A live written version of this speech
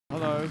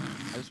Hello. I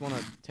just want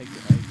to take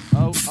the egg.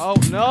 Oh,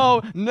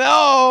 no! No!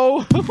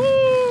 No!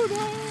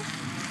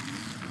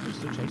 Are you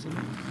still chasing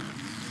me?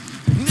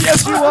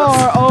 Yes, you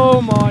are!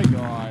 Oh my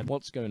god.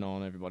 What's going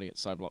on, everybody?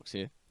 It's Cyblocks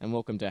here. And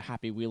welcome to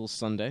Happy Wheels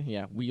Sunday.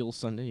 Yeah, Wheel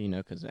Sunday, you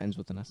know, because it ends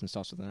with an S and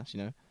starts with an S,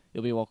 you know.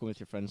 You'll be walking with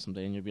your friends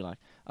someday and you'll be like,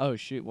 oh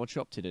shoot, what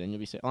you up to today? And you'll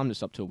be saying, oh, I'm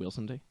just up to a Wheel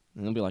Sunday.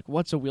 And they'll be like,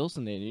 what's a Wheel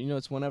Sunday? And you know,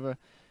 it's whenever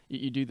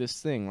you do this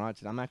thing, right?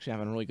 I'm actually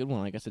having a really good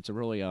one. I guess it's a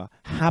really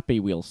happy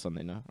Wheel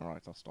Sunday, no?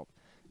 Alright, I'll stop.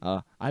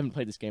 I haven't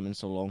played this game in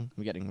so long.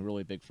 I'm getting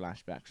really big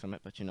flashbacks from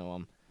it, but you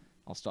know,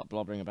 I'll stop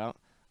blubbering about.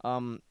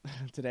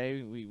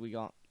 Today we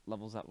got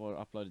levels that were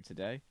uploaded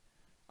today.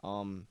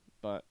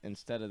 But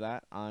instead of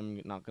that,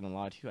 I'm not gonna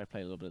lie to you. I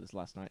played a little bit of this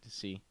last night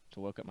to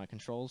work up my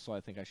controls, so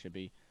I think I should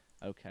be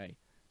okay.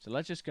 So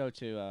let's just go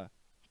to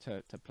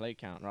play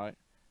count, right?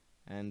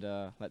 And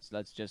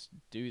let's just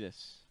do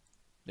this.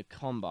 The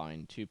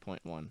Combine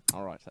 2.1.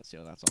 All right, let's see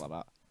what that's all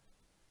about.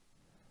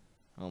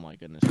 Oh my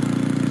goodness.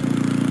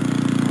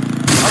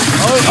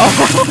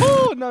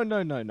 Oh, no.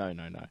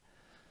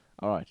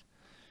 Alright.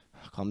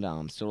 Calm down.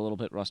 I'm still a little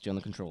bit rusty on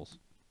the controls.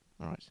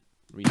 Alright.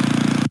 Just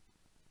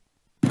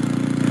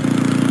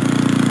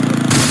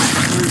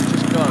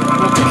go.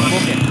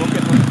 Book it.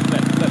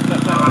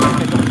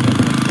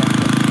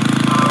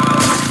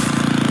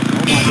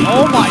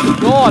 Oh my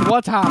god,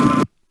 what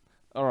happened?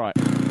 Alright.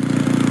 Don't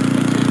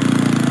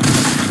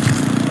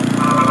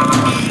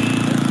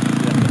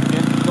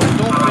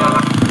fail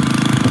it.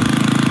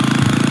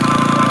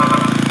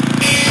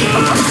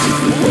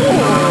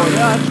 Oh,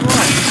 yeah, that's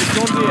right.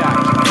 Don't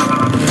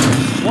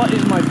react. What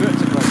is my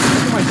vertical? Look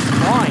at my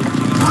spine.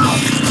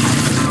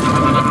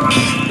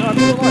 No, I'm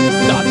still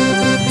alive. Done.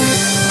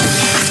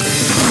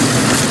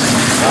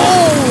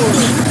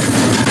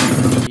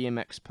 Oh!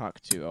 BMX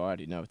Park 2. I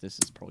already know what this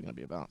is probably going to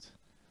be about.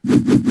 I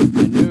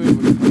knew it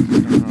would be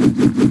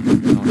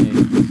going on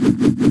here.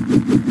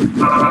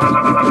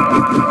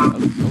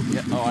 Oh,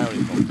 yeah. Oh, I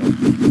already fucked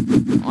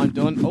up. I'm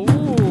done.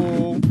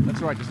 Oh!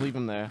 That's right, just leave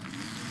him there.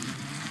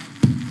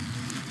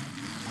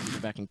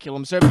 Back and kill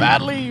him so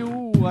badly.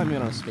 Ooh, I'm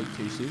gonna speak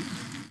too soon.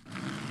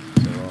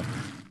 So,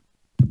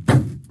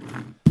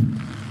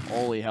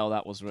 holy hell,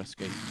 that was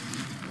risky.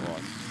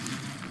 Right.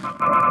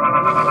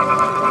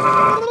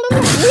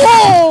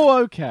 Whoa!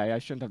 Okay, I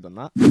shouldn't have done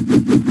that.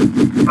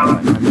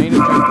 Right, my main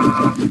objective is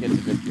not to get to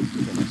victory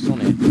to kill my son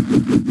here.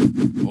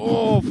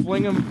 Oh,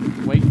 fling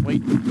him! Wait.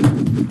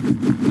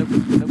 Nope.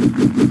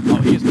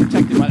 Oh, he is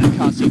protected by that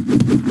car seat.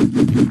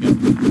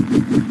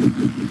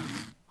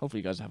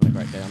 Hopefully you guys are having a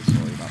great day. I'm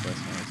sorry about this.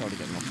 It's already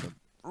getting off the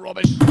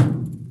rubbish.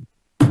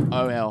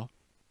 Oh hell.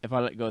 If I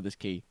let go of this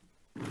key,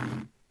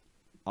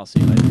 I'll see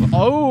you later.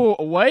 Oh,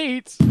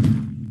 wait!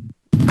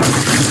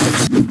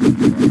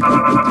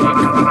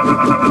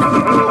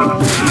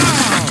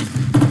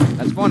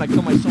 That's fine, I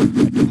killed my son.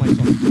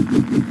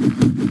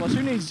 Plus,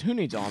 who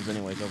needs arms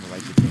anyways,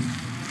 overrated thing.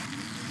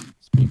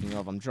 Speaking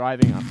of, I'm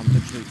driving, I'm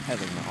literally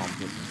pedaling my arms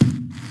with me.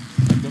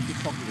 Don't be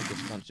cocky with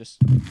this gun, just...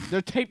 They're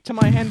taped to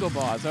my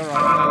handlebars, alright.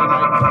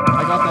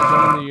 I got that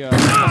done in the,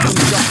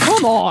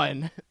 come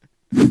on!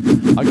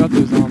 I got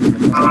those arms in the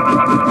custom. Why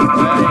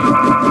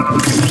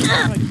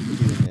do I keep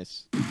doing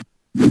this?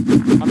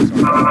 I'm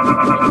sorry.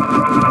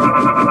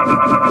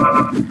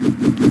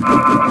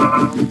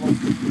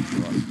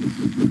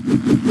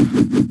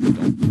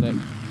 Don't flip.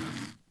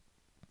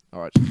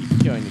 Alright, just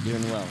keep going, you're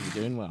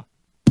doing well.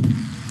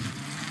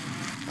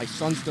 My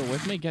son's still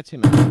with me? Get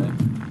him out of there.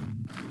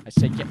 I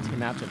said get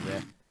him out of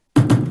there.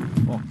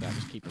 Fuck that,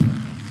 just keep him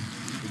there.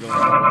 You're going to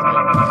with me.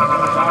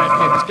 Alright,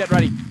 okay, just get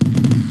ready.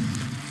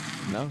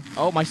 No?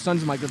 Oh, my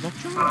son's my good luck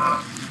charm.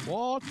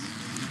 What?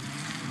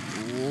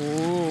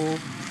 Whoa.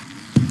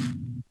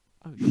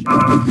 Oh,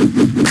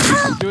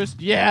 shit.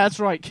 Yeah, that's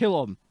right,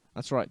 kill him.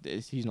 That's right,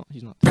 he's not.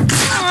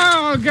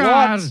 Oh,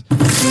 God! What? Alright,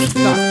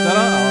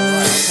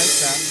 I'll take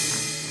that.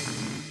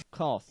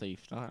 Car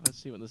thief. Alright, let's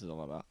see what this is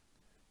all about.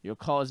 Your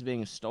car is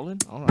being stolen?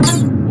 Alright,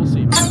 we'll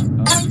see.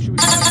 Who should we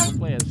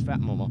play as? Fat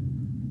Mama.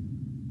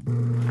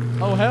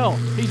 Oh hell,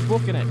 he's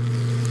booking it.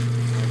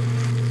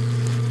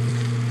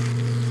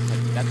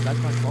 That's my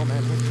fault,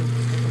 man.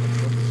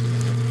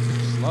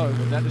 Slow,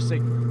 but that just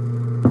say...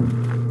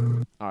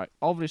 Alright,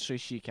 obviously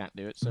she can't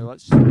do it, so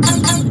let's be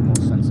more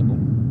sensible.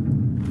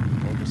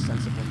 Or just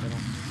sensible in general.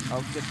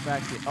 Oh, get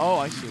back here. Oh,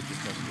 I see what you're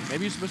supposed to do.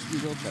 Maybe you're supposed to be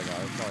wheelchair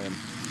guy. I'll try him.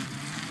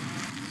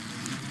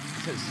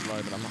 It says slow,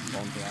 but I'm not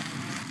falling for that.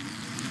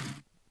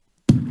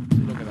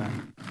 Look at that.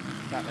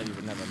 That lady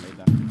would never have made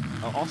that.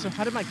 Oh, also,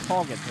 how did my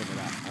car get over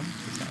that?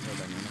 It's that hill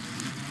down there.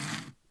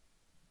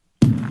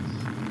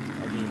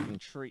 I didn't even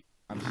treat.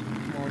 I'm just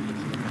more into the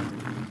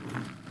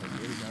oh,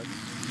 here we go.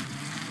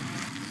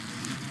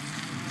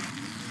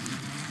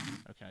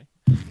 Okay.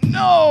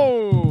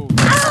 No!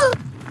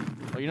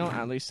 Well, you know what?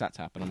 At least that's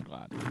happened. I'm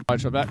glad.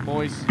 Alright, so back,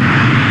 boys. See,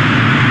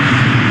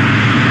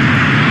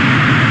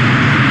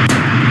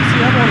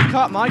 I've already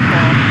cut my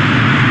car.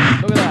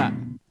 Look at that.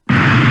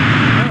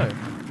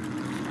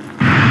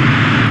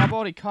 I've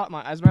already cut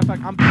my. As a matter of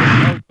fact, I'm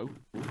pushing.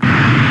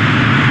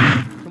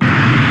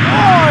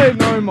 Oh,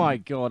 fine! Oh my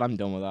god, I'm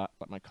done with that.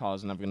 Like, my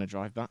car's never gonna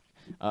drive back.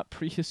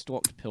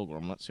 Prehistoric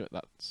pilgrim. Let's see what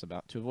that's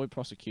about. To avoid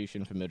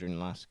prosecution for murdering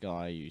the last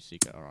guy, you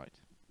seek it. Alright.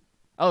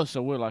 Oh,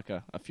 so we're like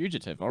a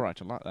fugitive.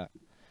 Alright, I like that.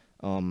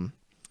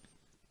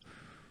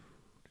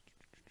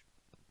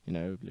 You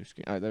know, blue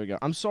screen. Alright, there we go.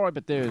 I'm sorry,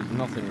 but there's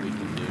nothing we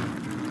can do.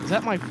 Is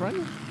that my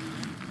friend?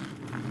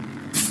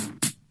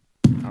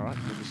 Alright,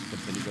 we'll just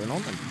continue going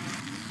on then.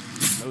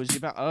 Nosy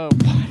about. Oh,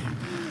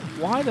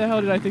 why the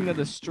hell did I think that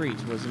the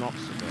street was an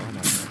obstacle? Oh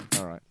my god.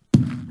 Alright.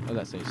 Oh,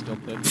 that's it. Still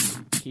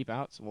perfect. Keep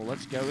out. Well,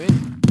 let's go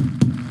in.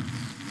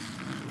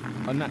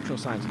 Unnatural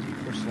sciences. We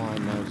cross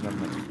line. No, it's never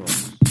meant to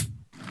cross.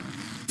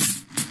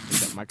 Is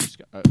that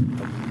microscope? Oh,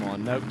 come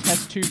on. No,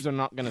 test tubes are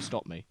not going to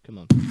stop me. Come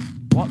on.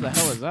 What the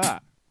hell is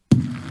that?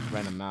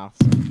 Random mouth.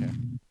 Okay.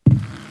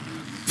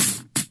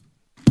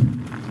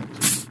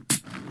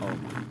 Oh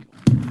my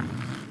god.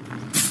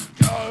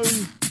 Go!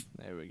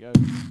 There we go. What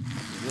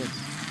is this?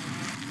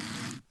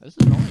 This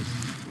is nice.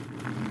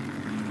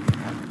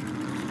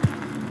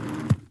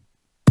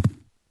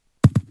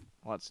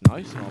 Oh, that's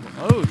nice.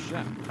 Oh,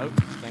 shit. Oh,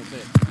 staying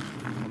clear.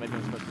 Or maybe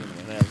I'm supposed to be in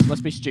the way.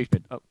 Let's be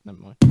stupid. Oh, never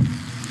mind.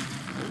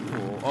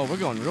 Oh, we're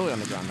going really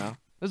underground now.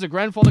 There's a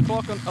grandfather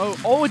clock on.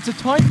 Oh, it's a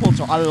time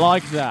portal. I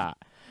like that.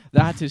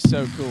 That is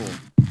so cool.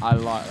 I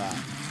like that.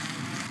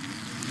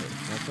 Wait,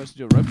 am I supposed to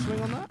do a rope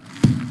swing on that?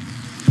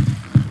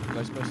 Was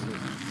I supposed to do a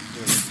rope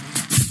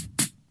swing?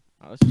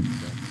 Oh, let's just keep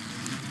going.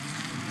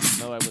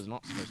 No, I was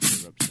not supposed to do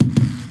a rope swing.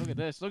 Look at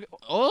this. Look at.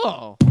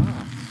 Oh,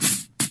 wow.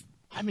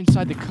 I'm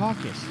inside the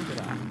carcass. Look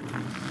at that.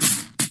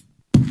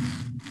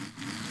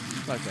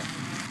 It's like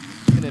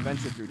an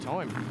adventure through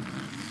time.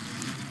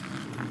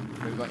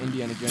 We've got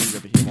Indiana Jones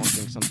over here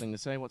wanting something to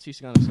say. What's he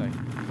going to say?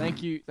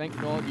 Thank you. Thank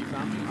God you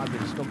found me. I've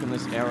been stuck in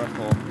this era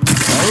for...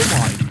 Oh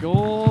my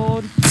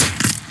god!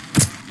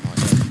 Right,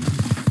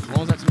 as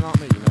long as that's not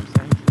me, you know what I'm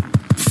saying?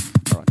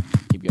 Alright,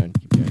 keep going,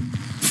 keep going.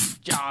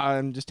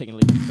 I'm just taking a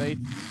leap of faith.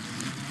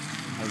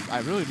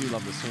 I really do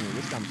love the scenery.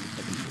 This guy must have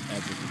taken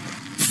forever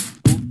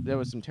to... Ooh, there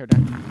was some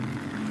teardown.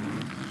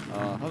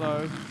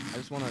 Hello. I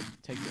just want to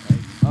take the egg.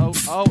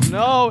 Oh,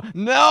 no!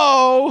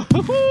 No!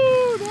 No!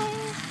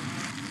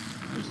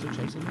 Are you still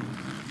chasing me?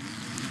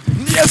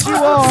 Yes, you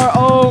are!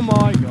 Oh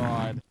my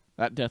god.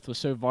 That death was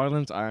so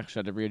violent, I actually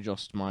had to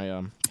readjust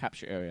my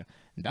capture area.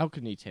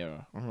 Balcony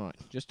terror. Alright,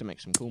 just to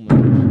make some cool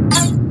moves.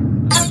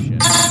 Oh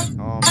shit.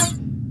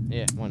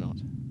 Yeah, why not?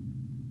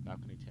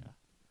 Balcony terror.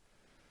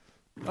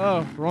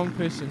 Oh, wrong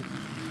person.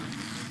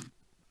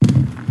 Okay,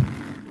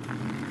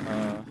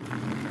 I'm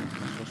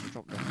supposed to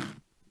drop down.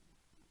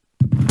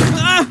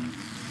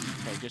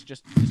 Okay,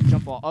 just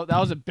jump off. Oh, that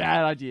was a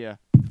bad idea.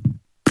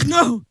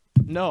 No!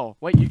 No,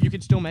 wait, you can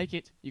still make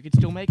it. You can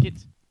still make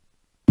it.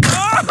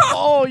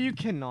 Oh, you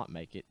cannot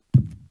make it.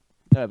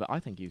 No, but I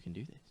think you can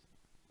do this.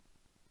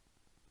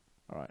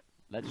 Alright,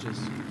 let's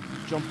just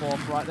jump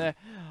off right there.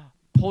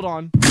 Hold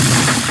on.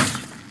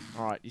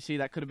 Alright, you see,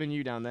 that could have been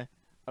you down there.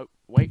 Oh,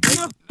 wait.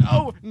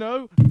 Oh,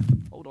 no.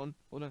 Hold on.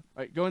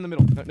 Alright, go in the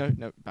middle.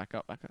 No. Back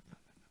up.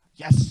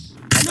 Yes.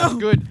 That's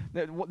good.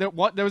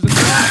 What? There was a...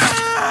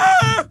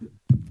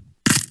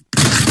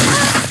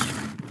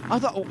 I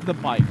thought the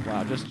bike.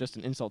 Wow, just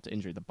an insult to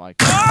injury. The bike.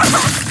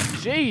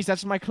 Jeez,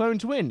 that's my clone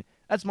twin.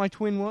 That's my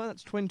twin one.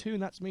 That's twin two,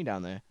 and that's me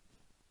down there.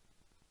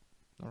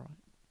 All right.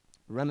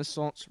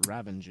 Renaissance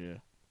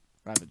Ravager.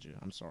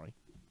 I'm sorry.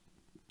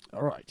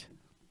 All right.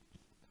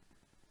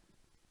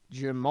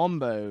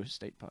 Germombo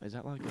State Park. Is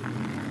that like?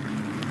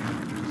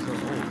 So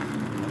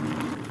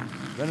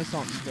old.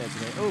 Renaissance Fair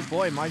today. Oh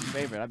boy, my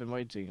favorite. I've been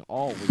waiting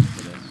all week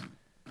for this.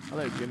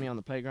 Hello, Jimmy on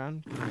the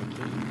playground. Can I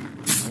kill you?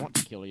 I want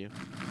to kill you.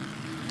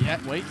 Yeah,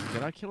 wait,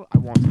 did I kill it? I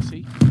want to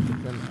see.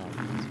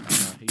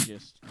 He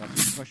just got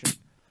his question.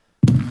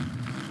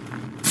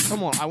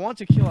 Come on, I want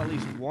to kill at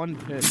least one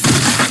person.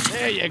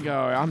 There you go,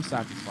 I'm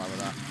satisfied with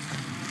that.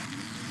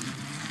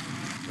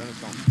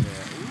 Renaissance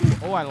Fair.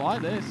 Ooh, oh, I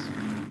like this.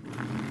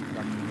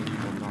 Got the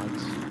medieval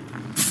knights.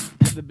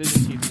 The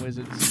Byzantine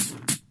wizards.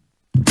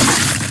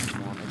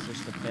 Come on, it's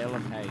just a bale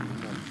of hay.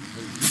 Come on,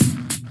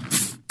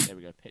 please. There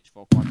we go,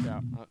 pitchfork, watch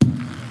out. Oh, no, I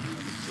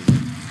can see it.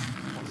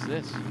 What's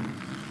this?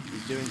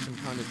 He's doing some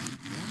kind of...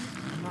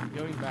 What? I'm not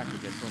going back a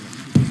bit from it.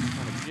 He's doing some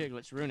kind of jig.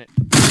 Let's ruin it.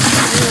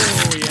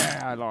 Oh, yeah,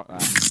 I like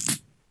that.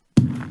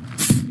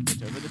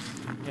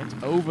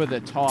 Get over the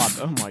top.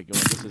 Oh, my God,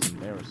 this is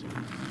embarrassing.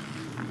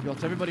 Yo,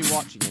 to everybody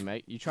watching you,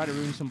 mate. You try to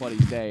ruin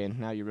somebody's day, and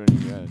now you're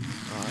ruining your own.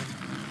 Alright?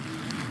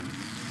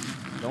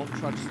 Don't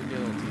trudge the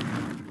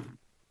guillotine.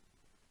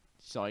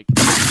 Psych.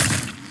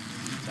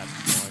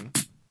 Satisfying.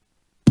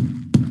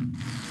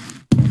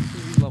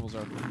 These levels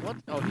are... What?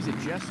 Oh, he's a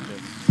jester.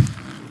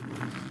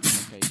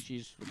 Okay,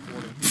 she's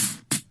recording.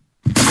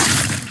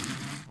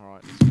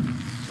 Alright, let's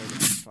save the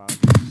next file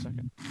for a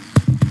second.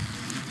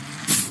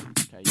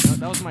 Okay, you know,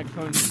 that was my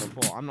clone from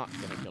before. I'm not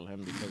gonna kill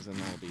him because then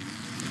that'll be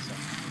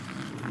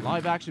insane.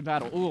 Live action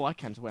battle. Oh, I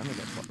can't wait. I'm gonna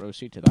get front row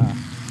seat to that.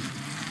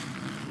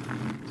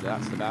 So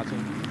that's the battle.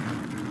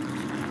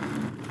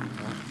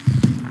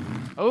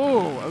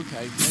 Oh,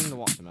 okay. Playing the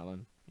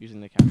watermelon. Using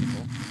the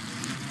capital.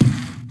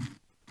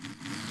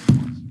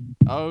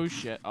 Oh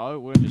shit. Oh,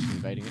 we're just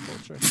invading a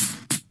fortress.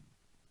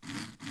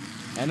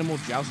 Animal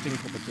jousting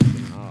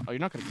competition. Oh, you're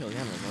not gonna kill the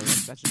animals, are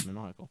you? That's just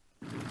maniacal.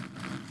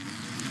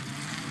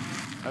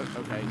 Oh,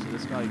 okay, so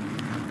this guy,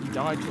 he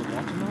died to a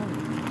watermelon?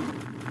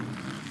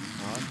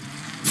 Alright.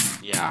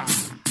 Yeah!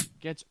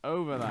 Get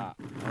over that.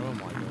 Oh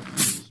my god,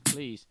 please,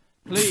 please,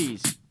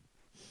 please!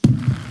 I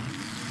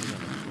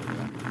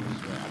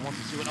want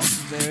to see what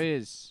else there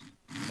is.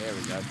 There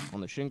we go,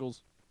 on the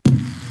shingles.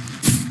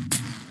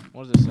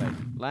 What does it say?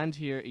 Land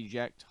here,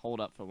 eject, hold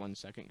up for 1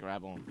 second,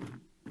 grab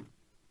on.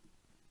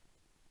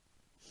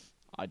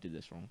 I did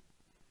this wrong.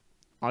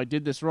 I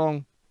did this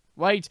wrong.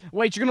 Wait,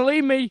 wait, you're gonna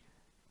leave me!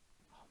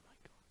 Oh my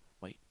god.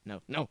 Wait,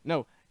 no, no,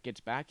 no. Gets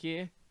back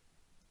here.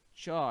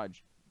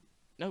 Charge.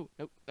 No,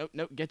 no, no,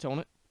 no, get on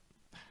it.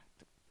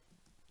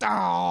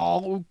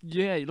 Oh,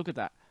 yeah, look at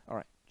that.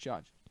 Alright,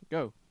 charge.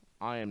 Go.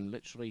 I am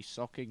literally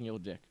socking your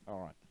dick.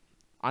 Alright.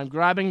 I'm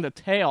grabbing the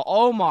tail.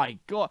 Oh my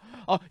god.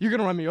 Oh, you're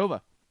gonna run me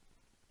over.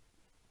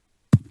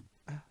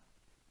 Oh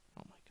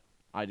my god.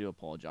 I do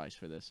apologize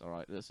for this.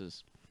 Alright, this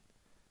is...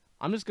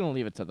 I'm just gonna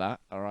leave it to that.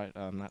 Alright,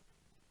 that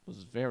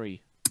was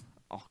very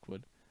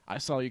awkward. I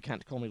saw you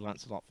can't call me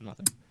Lancelot for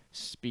nothing.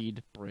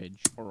 Speed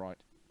bridge. Alright.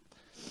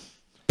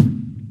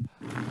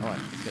 Alright,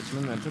 let's get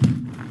some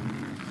momentum.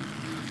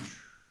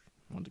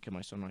 I want to kill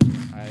my son right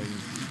here.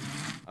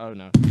 Oh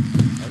no.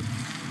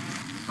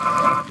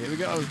 Oh. Here we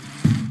go.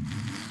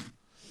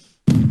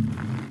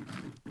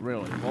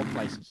 Really, of all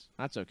places.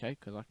 That's okay,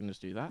 because I can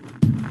just do that.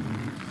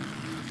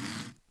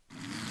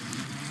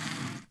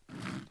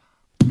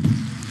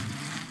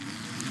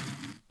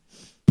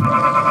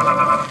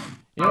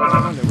 You know what's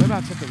funny? We're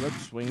about to hit the rope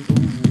swing.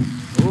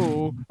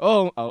 Ooh.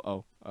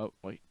 Oh,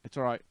 wait. It's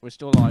alright. We're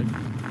still alive.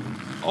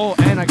 Oh,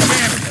 and I got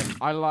the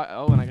I like.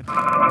 Oh, and I got.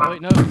 Oh,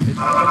 wait, no. It's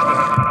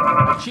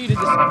I cheated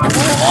this.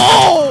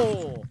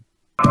 Oh!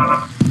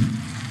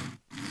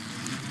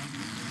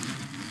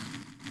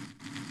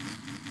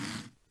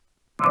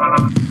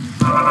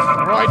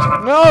 Right.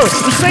 No!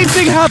 The same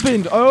thing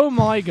happened! Oh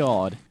my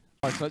god.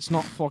 Alright, so let's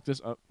not fuck this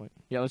up. Wait.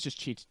 Yeah, let's just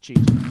cheat. Just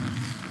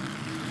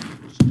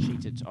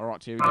cheat it.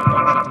 Alright, here we go.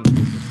 This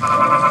is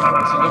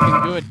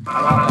looking good. I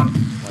like that.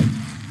 Wait.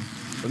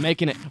 We're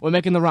making it. We're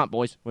making the ramp,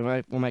 boys. We're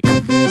making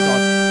it. Oh,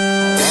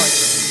 alright.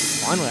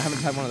 Finally, I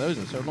haven't had one of those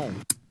in so long.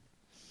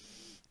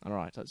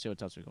 Alright, let's see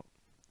what else we got.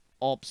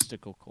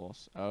 Obstacle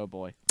course. Oh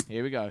boy.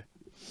 Here we go.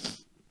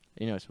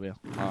 You know it's real.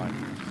 Alright.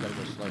 Gotta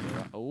go slow here,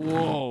 right?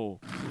 Whoa!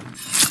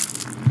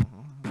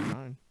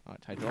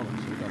 Alright,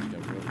 hydraulics. So we got to go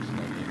really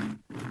slow here.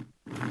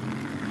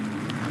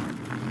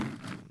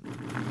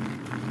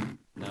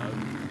 No.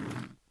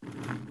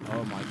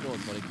 Oh my god,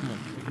 buddy. Come on.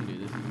 We can do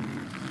this.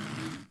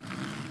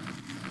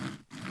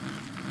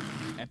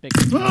 Epic.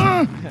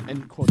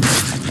 And quad.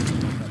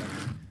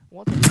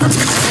 What the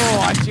oh,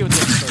 I see what's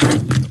going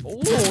on.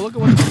 Oh, look at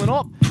what's coming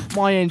up.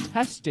 My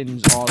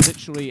intestines are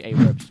literally a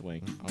rope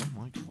swing. Oh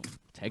my god.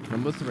 Take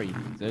number 3.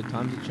 3rd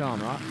time's a charm,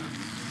 right?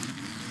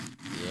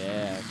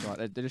 Yeah, that's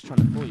right. They're just trying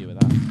to fool you with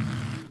that.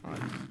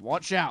 Alright.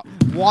 Watch out.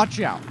 Watch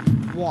out.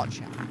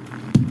 Watch out.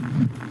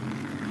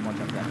 Watch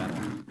out for that battle.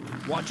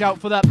 Watch out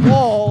for that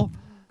ball.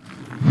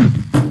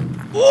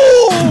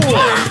 Ooh!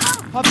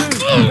 Harpoon!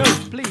 No,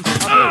 please.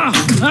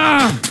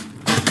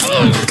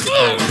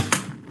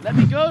 Let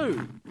me go.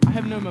 I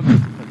have no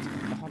momentum.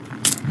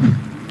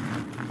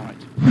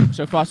 Alright.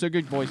 So far, so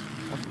good, boys.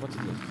 What is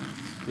this?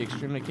 Be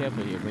extremely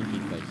careful here. Winky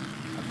face.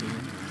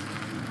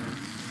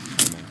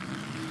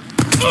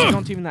 It's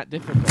not even that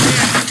difficult.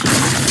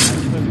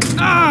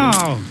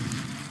 Oh!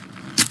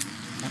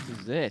 What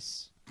is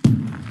this?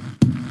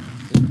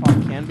 This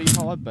part can be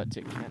hard, but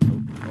it can't.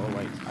 Oh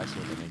wait, I see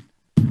what I mean.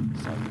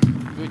 So,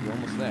 good, you're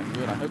almost there.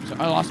 Good, I hope so.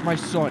 I lost my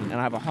son, and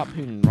I have a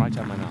harpoon right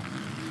out of my mouth.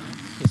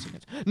 Kissing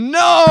it.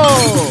 No!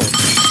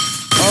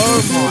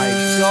 Oh my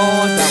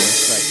god, that was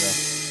straight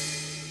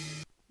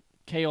there.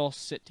 Chaos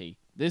City.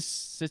 This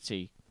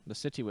city, the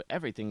city where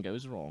everything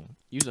goes wrong.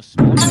 Use a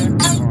small deck.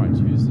 Alright,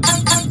 who's this?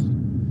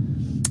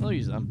 I'll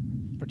use them.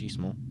 Pretty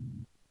small.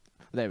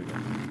 There we go.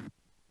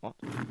 What?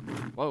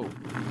 Whoa.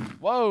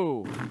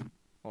 Whoa!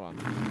 Hold on.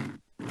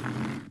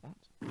 What?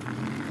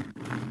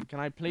 Can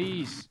I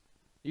please?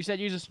 You said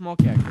use a small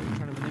character. You're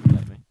trying to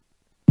manipulate me.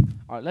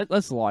 Alright,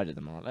 let's lie to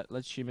them, alright?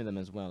 Let's humor them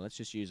as well. Let's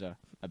just use a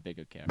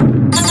bigger character.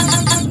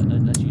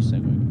 Let's use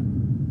Segway.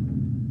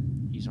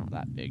 He's not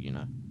that big, you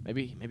know.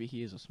 Maybe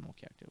he is a small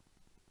character.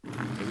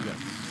 Here we go.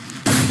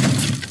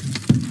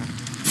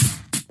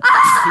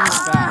 Too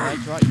fat,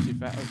 that's right, too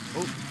fat.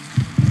 Oh.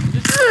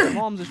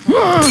 Mom's just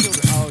trying to kill her.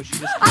 Oh, she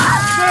just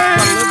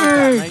gotta live with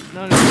that, mate. No.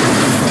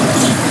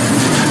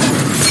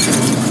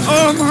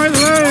 Oh, my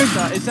leg!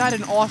 Is that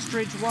an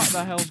ostrich? What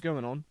the hell's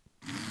going on?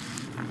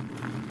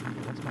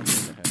 What's my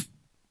doing here?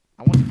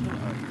 I want to kill it.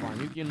 Alright, fine,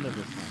 you can live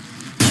this time.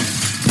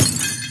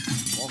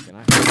 Walking,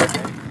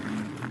 okay.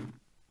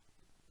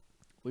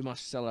 We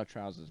must sell our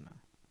trousers now.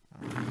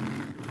 Right.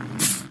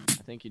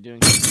 I think you're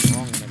doing something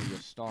wrong whenever your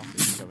stock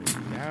is going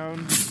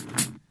down.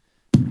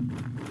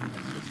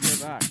 Let's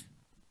go back.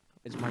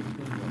 It's my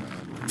twin brother.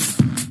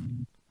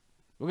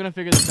 We're gonna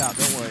figure this out.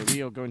 Don't worry.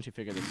 We are going to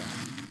figure this out.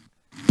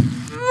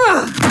 There we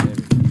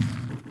go.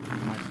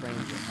 My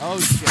frames are... Oh,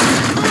 shit.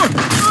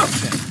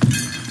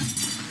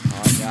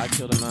 Alright, yeah, I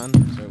killed a man.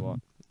 So what?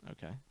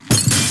 Okay.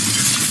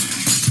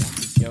 What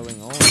is going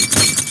on?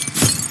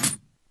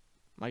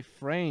 My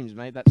frames,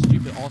 mate. That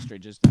stupid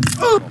ostrich is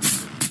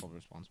probably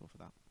responsible for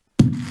that.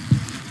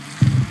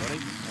 Ready?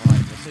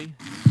 Alright, let's see.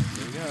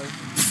 Here we go.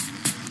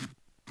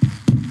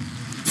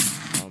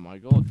 Oh my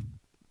god.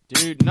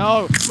 Dude,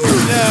 no! No! Okay,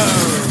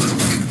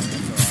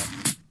 that's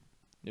alright.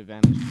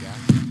 Advantage Jack,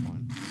 that's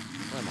fine.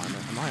 Where am I,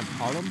 man? Am I in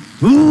Harlem?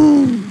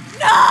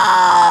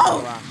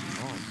 No!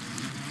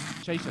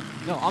 Chase him.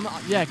 No, I'm...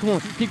 yeah, come on.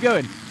 Keep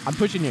going. I'm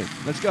pushing you.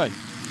 Let's go.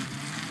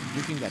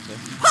 You can get it.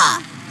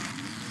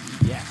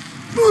 Yes.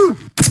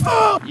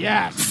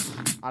 Yes!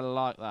 I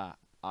like that.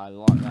 I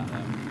like that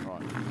there.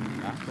 Right.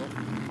 Back up.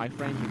 My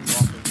frames are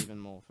dropping even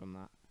more from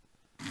that.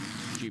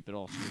 Stupid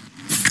ostrich.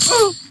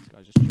 This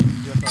guy's just chilling.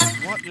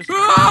 What? Just...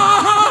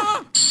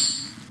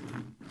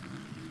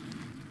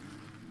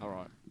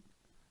 Alright.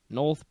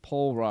 North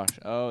Pole Rush.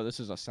 Oh, this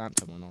is a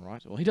Santa one,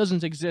 alright. Well, he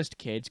doesn't exist,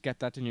 kids. Get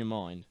that in your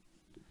mind.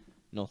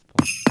 North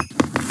Pole.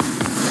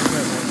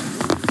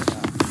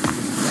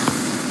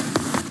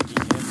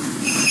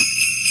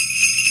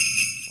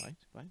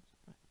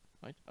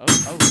 Wait. Oh,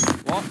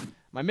 what?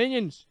 My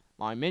minions!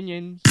 My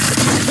minions!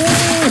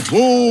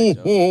 Oh!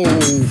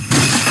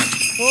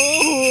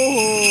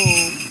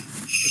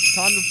 It's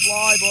time to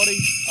fly, buddy!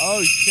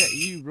 Oh shit,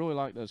 you really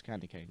like those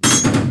candy canes.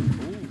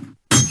 Ooh.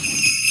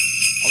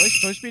 Are they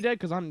supposed to be dead?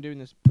 Because I'm doing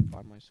this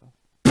by myself.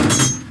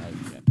 Oh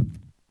shit.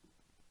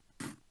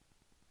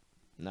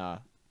 Nah.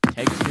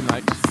 Take us, you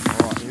mates.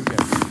 Alright, here we go.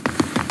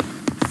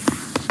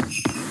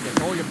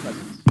 Get all your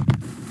presents.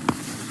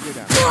 Just go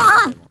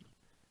down.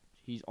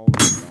 He's already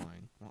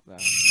dying. Not there.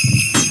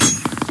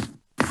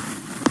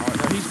 Alright,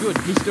 no, he's good.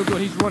 He's still good.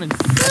 He's running.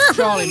 That's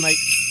Charlie, mate.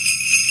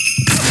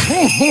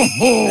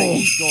 Okay,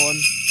 he's gone.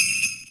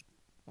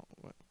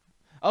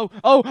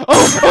 Oh!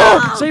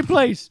 Same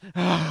place!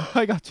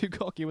 I got too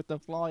cocky with the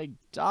flying.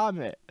 Damn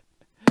it.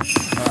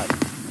 Alright.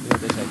 Yeah,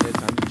 they say third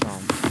time's a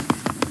charm.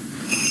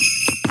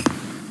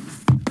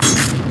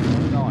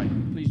 Don't die.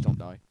 Please don't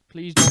die.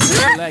 Please don't hit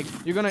your leg.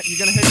 You're gonna hit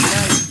your leg,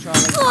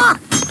 Charlie.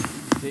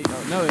 See?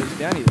 Oh, no, it was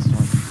Danny this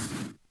time.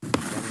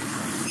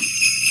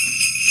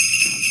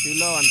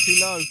 I'm too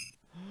low.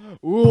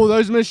 Ooh,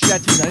 those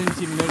machetes. I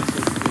didn't even notice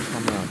those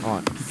coming around.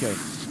 Alright, keep going.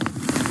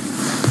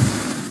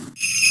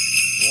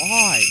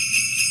 Why?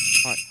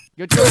 Alright,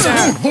 go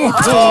down.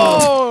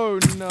 Oh,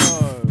 no.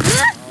 Oh,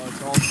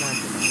 it's all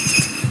Santa now.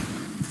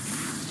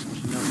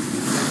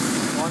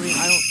 Well, I mean, I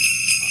don't...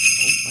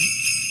 oh,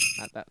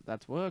 wait.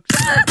 That works.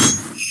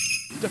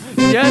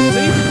 Yes,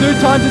 see? 3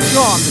 times it's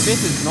gone.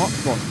 This is not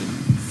Boston.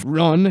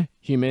 Run,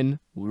 human.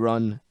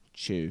 Run,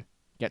 chew.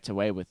 Gets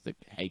away with the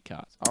hay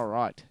carts.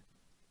 Alright.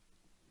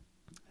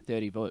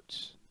 30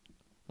 votes.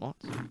 What?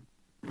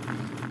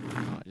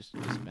 Oh, just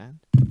disband.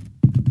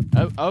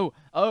 Oh,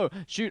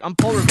 shoot, I'm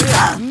Paul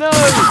Revere. No!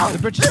 The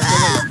British are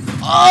still in.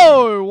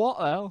 Oh, what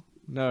the hell?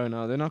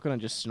 No, they're not gonna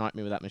just snipe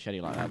me with that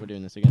machete like that. We're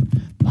doing this again.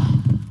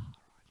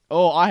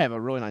 Oh, I have a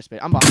really nice space.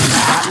 I'm behind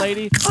that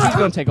lady. She's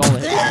gonna take all the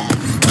hits.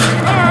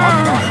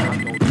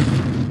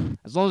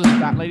 As long as it's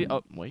that lady.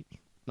 Oh, wait.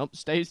 Nope,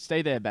 stay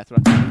there, Bethra.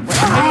 Wait, I'm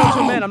hitting on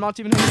 2 men. I'm not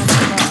even hitting on 2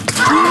 men.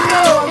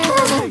 No,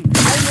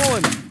 hang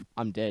on.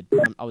 I'm dead.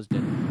 I was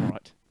dead.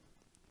 Alright.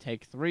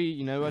 Take 3,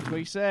 you know what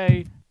we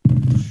say.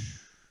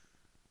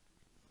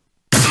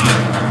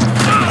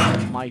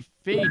 My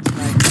feet, mate.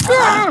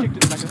 Oh, I just kicked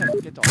it in the back of the head.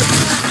 Get off.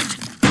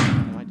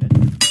 Am I dead?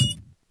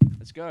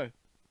 Let's go.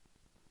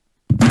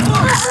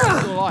 I'm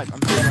still alive.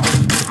 I'm still alive.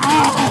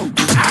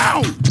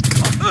 Ow!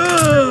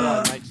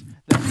 Alright, mates.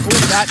 Oh,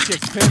 that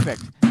shit's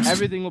perfect.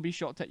 Everything will be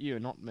shot at you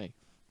and not me.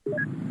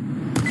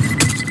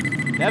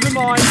 Never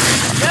mind.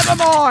 Never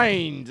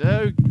mind.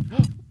 Oh.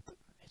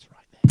 It's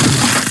right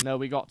there. No,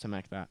 we got to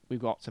make that. We've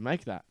got to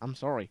make that. I'm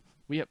sorry.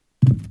 We've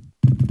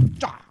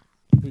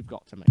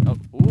got to make. Oh,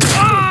 ooh,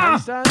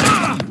 handstand.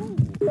 Ooh.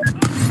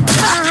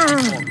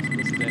 Right,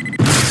 this is it.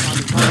 The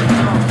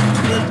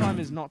 3rd time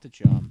is not to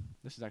charm.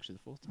 This is actually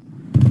the 4th time.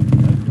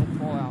 No, don't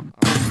fall out.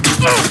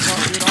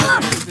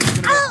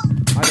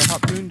 Either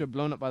harpooned or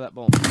blown up by that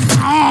bomb.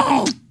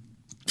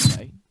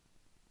 Okay.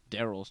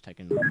 Daryl's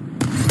taking.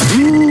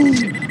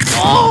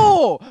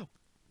 Oh!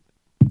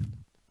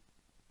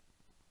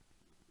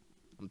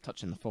 I'm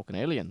touching the fucking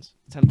aliens.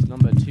 Attempt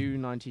number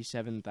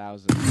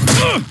 297,000.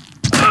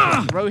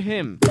 Throw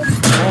him. Oh,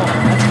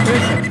 that's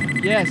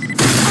perfect. Yes.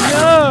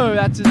 No,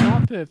 that is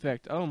not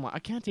perfect. Oh my, I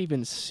can't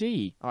even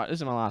see. Alright, this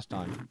is my last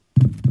time.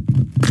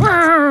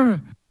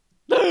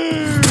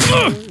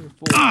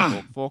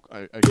 Fork.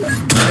 Oh, okay.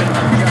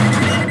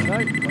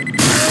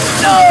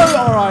 No!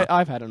 Alright,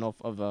 I've had enough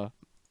of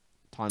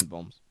time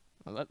bombs.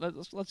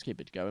 Let's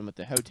keep it going with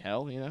the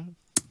hotel, you know.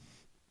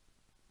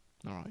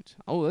 Alright.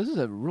 Oh, this is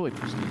a really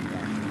pristine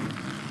bathroom.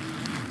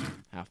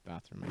 Half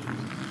bathroom, maybe.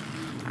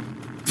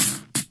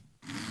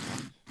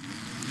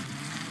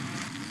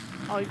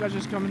 Oh, you guys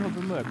just coming home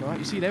from work, alright?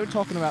 You see, they were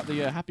talking about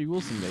the Happy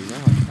Wilson Day, you know,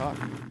 like the car.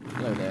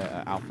 Hello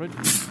there, Alfred.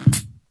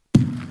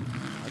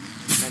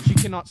 Man, she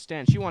cannot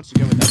stand. She wants to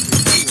go with that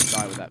food. She will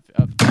die with that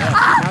food.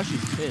 Yeah, now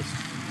she's pissed.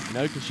 You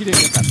know, because she didn't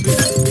get that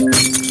food.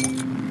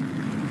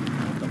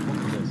 What the fuck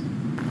is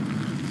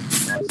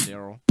this? Right,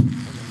 Daryl.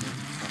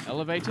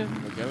 Elevator.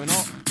 We're going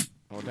up.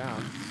 Or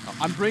down. Oh,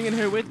 I'm bringing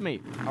her with me.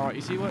 Alright,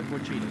 you see what? We're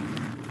cheating.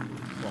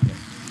 Walk it.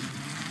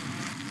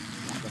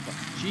 What the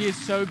fuck? She is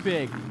so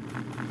big.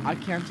 I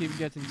can't even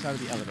get inside of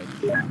the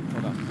elevator.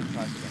 Hold on. Let's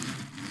try this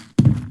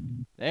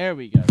again. There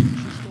we go. Is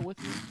she still with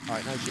me?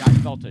 Alright, no, I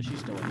felt her. She's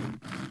still with me.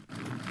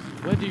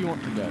 Where do you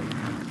want to go?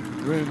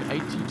 Room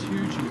 82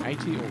 to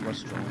 80 or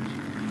restaurant?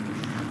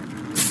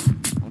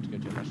 I want to go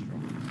to a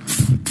restaurant.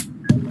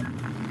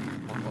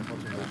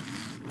 What's in that?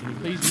 Can you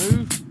please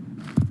move?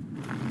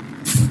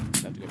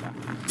 I have to go back.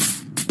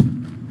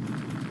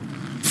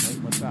 Wait,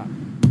 what's that?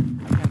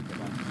 I can't go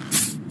back.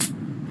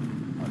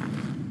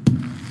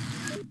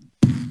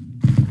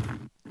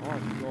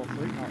 Alright, you all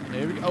free.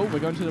 Here we go. Oh, we're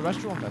going to the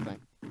restaurant, I think.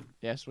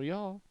 Yes, we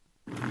are.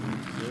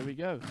 Here we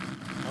go.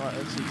 Alright,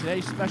 let's see.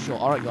 Today's special.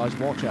 Alright, guys,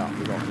 watch out.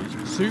 We got this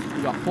soup,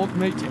 we got pork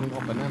meat, and we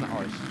got banana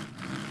ice.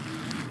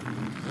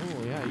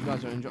 Oh, yeah, you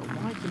guys are enjoying.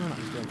 Why can I not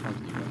just go in front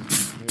of you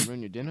guys? You're gonna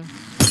ruin your dinner?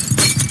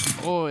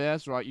 Oh, yeah,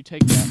 that's right. You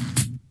take that.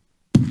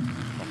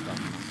 Fuck that.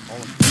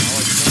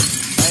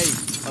 Hey!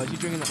 Oh, is he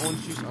drinking the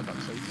orange juice? I was about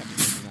to say, you can't be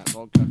drinking that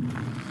vodka.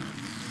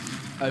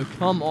 Oh,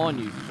 come on,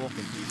 you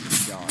fucking piece of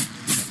God.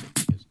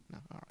 No,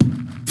 alright.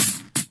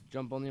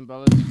 Jump on the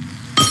umbrellas.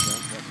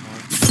 That's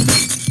fine.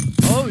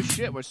 Oh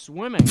shit, we're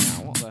swimming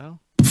now. What the hell?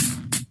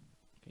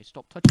 Okay,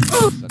 stop touching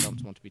this. I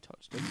don't want to be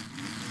touched.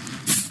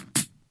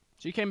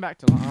 So you came back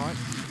to that, alright.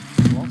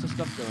 Lots of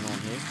stuff going on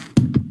here.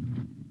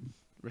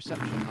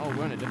 Reception. Oh,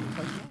 we're in a different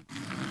place now?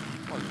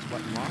 Oh, it's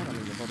wet and wild. I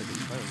mean, the body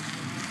gets closed.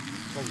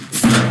 Probably 2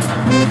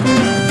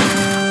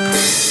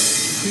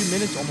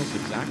 minutes almost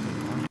exactly.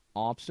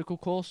 Obstacle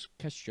course?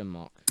 Question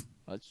mark.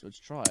 Let's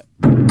try it.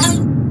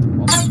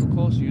 Obstacle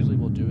course, usually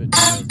we'll do it.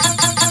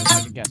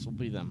 Let's take a guess, it'll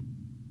be them.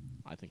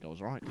 I think I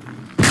was right.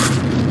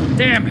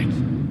 Damn it!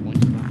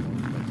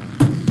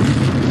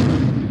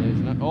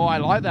 No, oh, I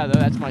like that though.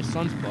 That's my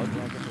son's blood.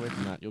 Yeah, get away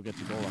from that. You'll get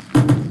Ebola.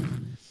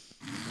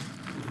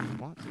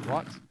 What?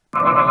 What?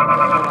 Hold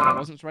on. I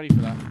wasn't ready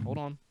for that. Hold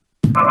on.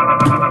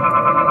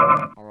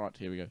 Alright,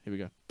 here we go. Here we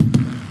go.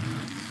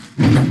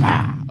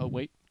 Ah! Oh,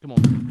 wait. Come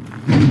on.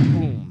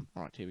 Boom.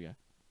 Alright, here we go.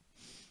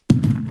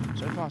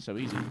 So far, so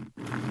easy.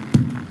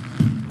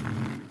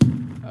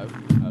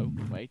 Oh,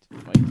 wait.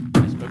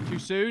 I spoke too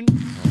soon. Oh,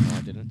 no,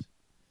 I didn't.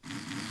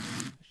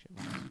 Shit,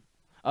 right.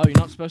 Oh, you're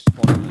not supposed to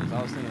follow this.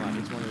 I was thinking, like,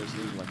 it's one of those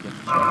things, like, you have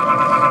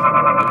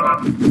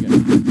to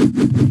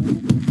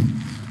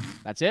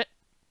check. That's it?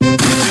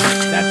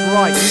 That's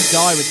right, you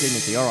die with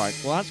dignity. Alright,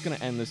 well, that's going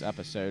to end this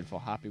episode for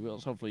Happy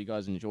Wheels. Hopefully you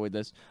guys enjoyed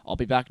this. I'll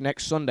be back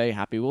next Sunday,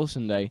 Happy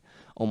Wilson Day.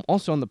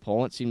 Also on the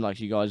poll, it seemed like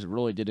you guys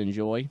really did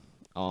enjoy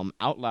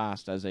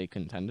Outlast as a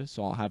contender,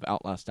 so I'll have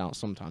Outlast out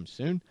sometime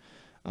soon.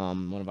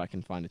 Whenever I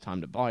can find a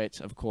time to buy it,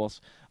 of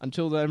course.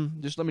 Until then,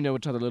 just let me know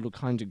what other little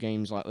kinds of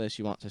games like this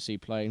you want to see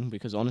playing,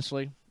 because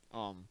honestly,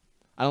 I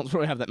don't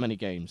really have that many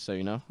games, so,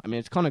 you know, I mean,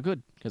 it's kind of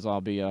good, because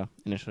I'll be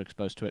initially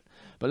exposed to it.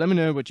 But let me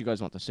know what you guys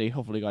want to see.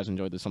 Hopefully you guys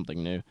enjoyed this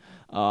something new.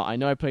 I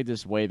know I played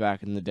this way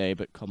back in the day,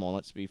 but come on,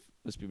 let's be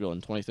real.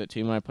 In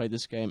 2013, when I played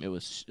this game, it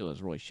was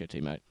really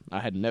shitty, mate. I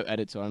had no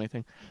edits or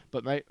anything.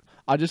 But, mate,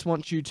 I just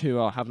want you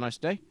to have a nice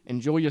day.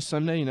 Enjoy your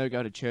Sunday, you know,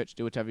 go to church,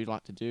 do whatever you'd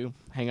like to do.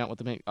 Hang out with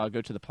them,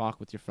 go to the park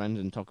with your friends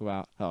and talk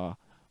about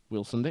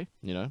Wheel Sunday,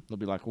 you know. They'll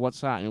be like,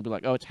 what's that? And you'll be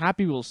like, oh, it's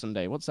Happy Wheel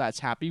Sunday. What's that? It's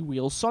Happy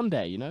Wheel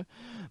Sunday, you know.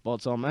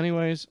 But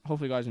anyways,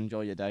 hopefully you guys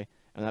enjoy your day.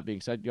 And that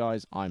being said,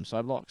 guys, I'm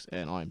Cyberblocks,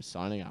 and I'm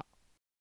signing out.